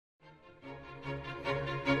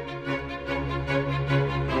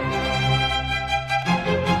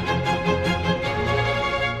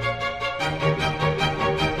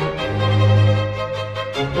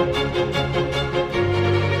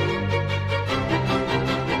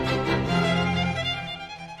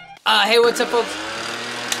Hey, what's up, folks?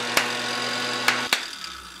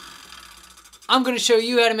 I'm gonna show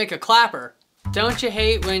you how to make a clapper. Don't you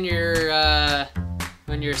hate when you're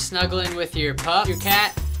snuggling with your pup, your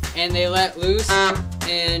cat, and they let loose,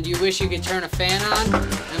 and you wish you could turn a fan on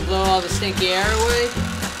and blow all the stinky air away?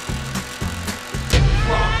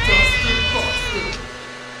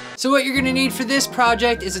 So what you're gonna need for this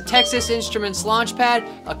project is a Texas Instruments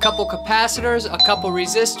Launchpad, a couple capacitors, a couple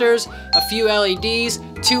resistors, a few LEDs,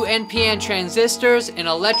 2 NPN transistors, an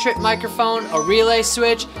electric microphone, a relay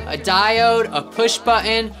switch, a diode, a push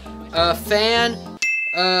button, a fan.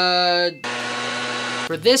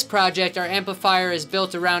 For this project, our amplifier is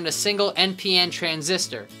built around a single NPN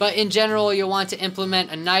transistor, but in general, you'll want to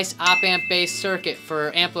implement a nice op-amp based circuit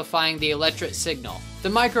for amplifying the electric signal. The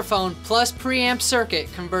microphone plus preamp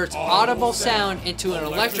circuit converts audible sound into an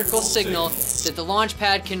electrical signal that the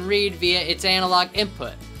Launchpad can read via its analog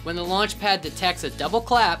input. When the Launchpad detects a double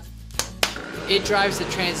clap, it drives the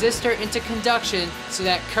transistor into conduction so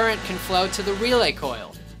that current can flow to the relay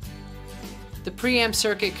coil. The preamp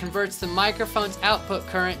circuit converts the microphone's output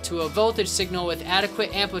current to a voltage signal with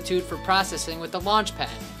adequate amplitude for processing with the Launchpad.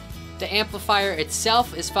 The amplifier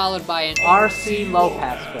itself is followed by an RC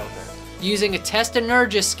low-pass filter. Using a test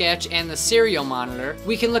Energous sketch and the serial monitor,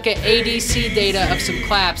 we can look at ADC data of some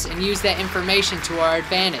claps and use that information to our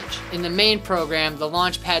advantage. In the main program, the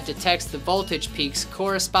Launchpad detects the voltage peaks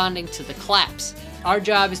corresponding to the claps. Our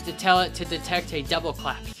job is to tell it to detect a double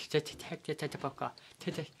clap.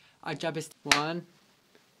 Our job is 1,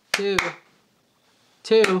 2,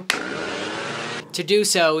 2. To do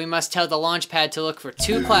so, we must tell the Launchpad to look for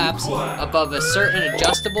 2 claps above a certain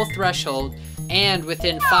adjustable threshold and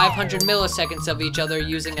within 500 milliseconds of each other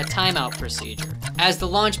using a timeout procedure. As the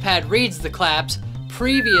Launchpad reads the claps,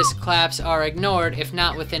 previous claps are ignored if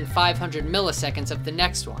not within 500 milliseconds of the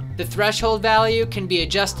next one. The threshold value can be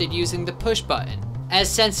adjusted using the push button. As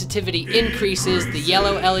sensitivity increases, the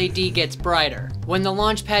yellow LED gets brighter. When the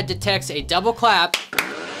Launchpad detects a double clap,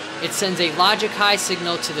 it sends a logic high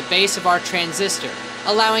signal to the base of our transistor,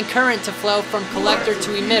 allowing current to flow from collector to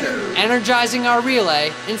emitter, energizing our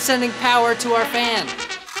relay and sending power to our fan.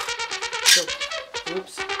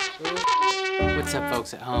 What's up,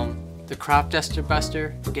 folks at home? The Crop Duster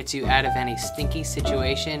Buster gets you out of any stinky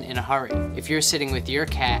situation in a hurry. If you're sitting with your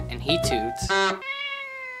cat and he toots,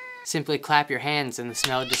 simply clap your hands and the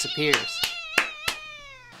smell disappears.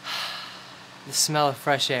 The smell of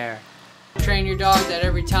fresh air. Train your dog that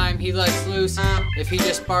every time he lets loose, if he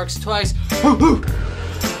just barks twice,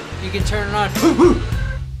 you can turn it on.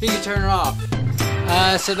 You can turn it off.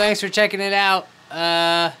 So thanks for checking it out.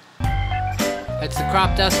 It's the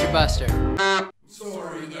Crop Duster Buster.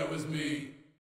 Sorry, that was me.